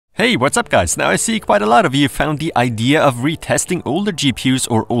Hey, what's up guys? Now I see quite a lot of you found the idea of retesting older GPUs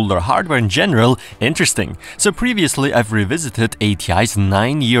or older hardware in general interesting. So previously I've revisited ATI's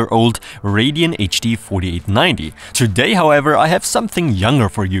 9-year-old Radeon HD 4890. Today, however, I have something younger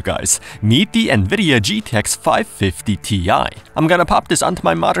for you guys. Meet the NVIDIA GTX 550 Ti. I'm gonna pop this onto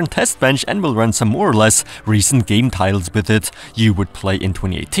my modern test bench and we'll run some more or less recent game titles with it you would play in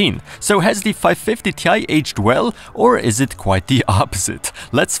 2018. So has the 550 Ti aged well, or is it quite the opposite?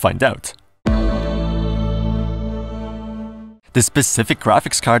 Let's find out. The specific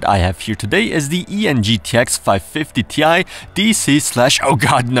graphics card I have here today is the GTX 550 Ti DC/ oh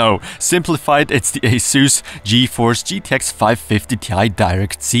god no, simplified it's the Asus GeForce GTX 550 Ti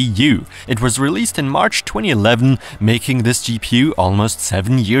DirectCU. It was released in March 2011, making this GPU almost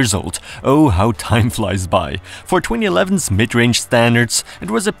 7 years old. Oh, how time flies by. For 2011's mid-range standards, it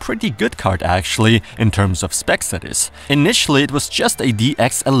was a pretty good card actually, in terms of specs that is. Initially it was just a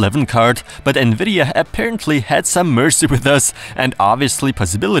DX11 card, but NVIDIA apparently had some mercy with us and obviously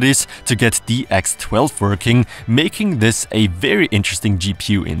possibilities to get DX12 working, making this a very interesting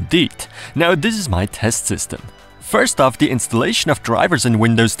GPU indeed. Now this is my test system. First off, the installation of drivers in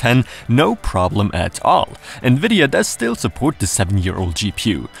Windows 10, no problem at all. NVIDIA does still support the 7-year-old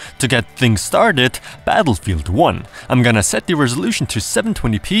GPU. To get things started, Battlefield 1. I'm gonna set the resolution to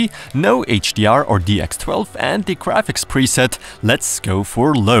 720p, no HDR or DX12, and the graphics preset, let's go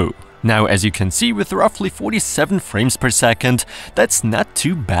for low. Now, as you can see, with roughly 47 frames per second, that's not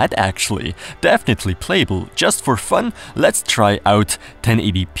too bad actually. Definitely playable. Just for fun, let's try out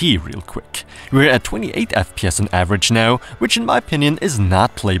 1080p real quick. We're at 28 FPS on average now, which in my opinion is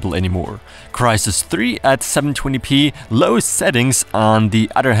not playable anymore. Crysis 3 at 720p, low settings on the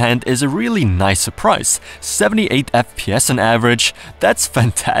other hand is a really nice surprise. 78 FPS on average, that's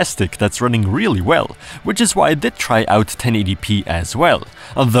fantastic, that's running really well, which is why I did try out 1080p as well.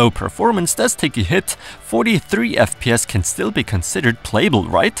 Although performance does take a hit, 43 FPS can still be considered playable,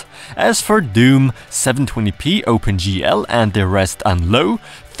 right? As for Doom, 720p OpenGL and the rest on low,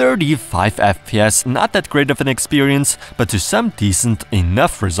 35 FPS, not that great of an experience, but to some decent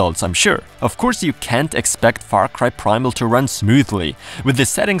enough results, I'm sure. Of course, you can't expect Cry Primal to run smoothly. With the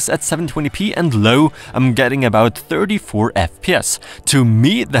settings at 720p and low, I'm getting about 34 FPS. To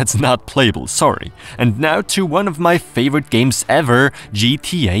me, that's not playable, sorry. And now to one of my favorite games ever,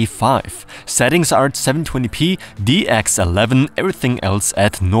 GTA 5. Settings are at 720p, DX11, everything else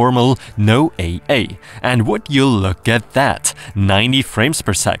at normal, no AA. And would you look at that, 90 frames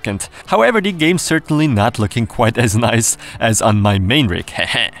per second. However, the game's certainly not looking quite as nice as on my main rig,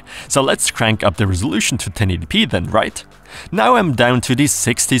 hehe. So let's crank up the resolution to 1080p then, right? Now I'm down to the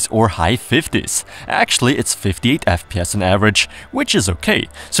 60s or high 50s. Actually, it's 58 FPS on average, which is okay.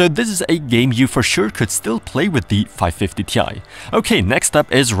 So this is a game you for sure could still play with the 550 Ti. Okay, next up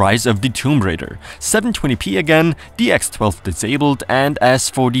is Rise of the Tomb Raider. 720p again, DX12 disabled, and as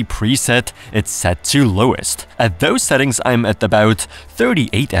for the preset, it's set to lowest. At those settings, I'm at about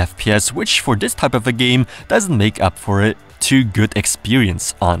 38 FPS, which for this type of a game doesn't make up for it. Too good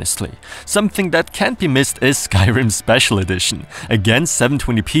experience, honestly. Something that can't be missed is Skyrim Special Edition. Again,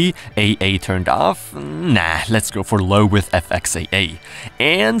 720p, AA turned off. Nah, let's go for low with FXAA.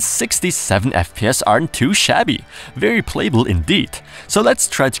 And 67 FPS aren't too shabby. Very playable indeed. So let's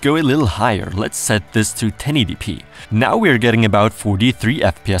try to go a little higher. Let's set this to 1080p. Now we're getting about 43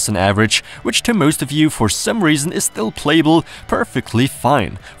 FPS on average, which to most of you for some reason is still playable perfectly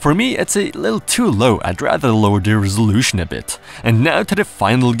fine. For me, it's a little too low. I'd rather lower the resolution a bit. And now to the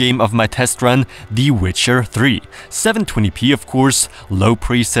final game of my test run, The Witcher 3. 720p of course, low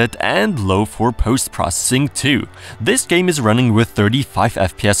preset and low for post-processing too. This game is running with 35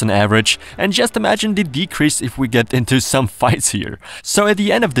 FPS on average, and just imagine the decrease if we get into some fights here. So at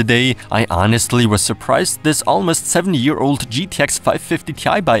the end of the day, I honestly was surprised this almost 7-year-old GTX 550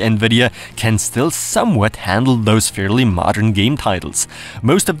 Ti by NVIDIA can still somewhat handle those fairly modern game titles.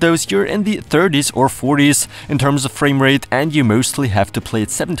 Most of those you're in the 30s or 40s in terms of frame rate, and you mostly have to play at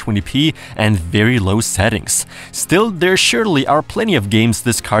 720p and very low settings. Still, there surely are plenty of games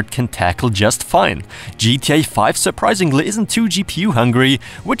this card can tackle just fine. GTA 5 surprisingly isn't too GPU hungry,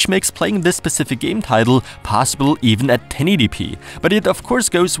 which makes playing this specific game title possible even at 1080p. But it of course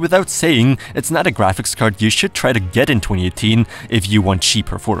goes without saying, it's not a graphics card you should try to get in 2018 if you want cheap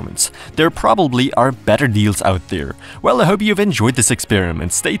performance. There probably are better deals out there. Well, I hope you've enjoyed this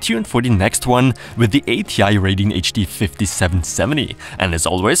experiment. Stay tuned for the next one with the ATI Radeon HD 5770. And as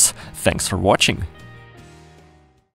always, thanks for watching.